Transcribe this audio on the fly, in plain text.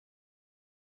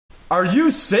Are you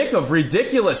sick of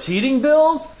ridiculous heating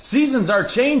bills? Seasons are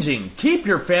changing. Keep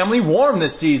your family warm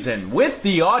this season with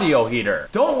the Audio Heater.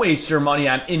 Don't waste your money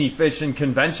on inefficient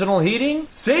conventional heating.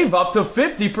 Save up to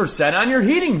 50% on your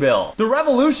heating bill. The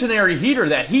revolutionary heater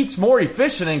that heats more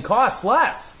efficient and costs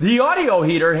less. The Audio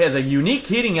Heater has a unique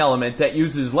heating element that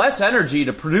uses less energy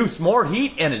to produce more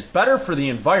heat and is better for the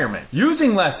environment.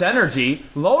 Using less energy,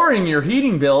 lowering your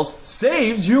heating bills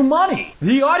saves you money.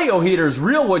 The Audio Heater's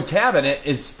real wood cabinet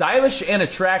is stylish and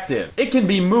attractive. It can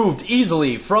be moved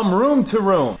easily from room to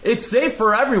room. It's safe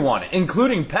for everyone,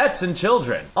 including pets and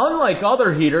children. Unlike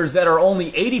other heaters that are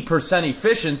only 80%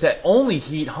 efficient that only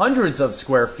heat hundreds of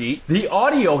square feet, the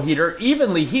Audio Heater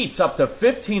evenly heats up to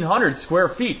 1,500 square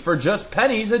feet for just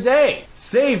pennies a day.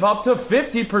 Save up to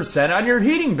 50% on your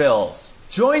heating bills.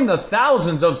 Join the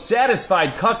thousands of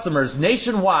satisfied customers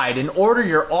nationwide and order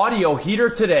your Audio Heater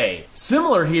today.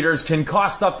 Similar heaters can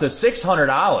cost up to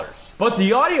 $600, but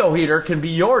the Audio Heater can be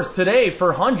yours today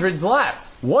for hundreds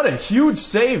less. What a huge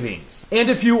savings! And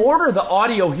if you order the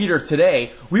Audio Heater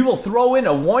today, we will throw in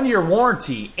a 1-year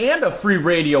warranty and a free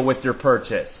radio with your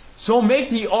purchase. So make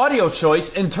the audio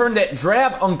choice and turn that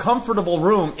drab, uncomfortable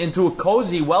room into a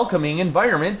cozy, welcoming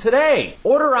environment today.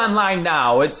 Order online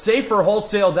now at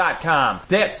saferwholesale.com.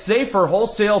 That's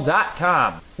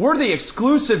saferwholesale.com. We're the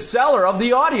exclusive seller of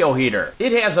the Audio Heater.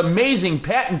 It has amazing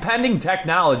patent-pending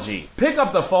technology. Pick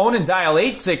up the phone and dial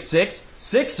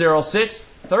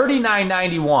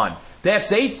 866-606-3991.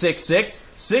 That's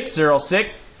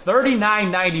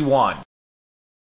 866-606-3991.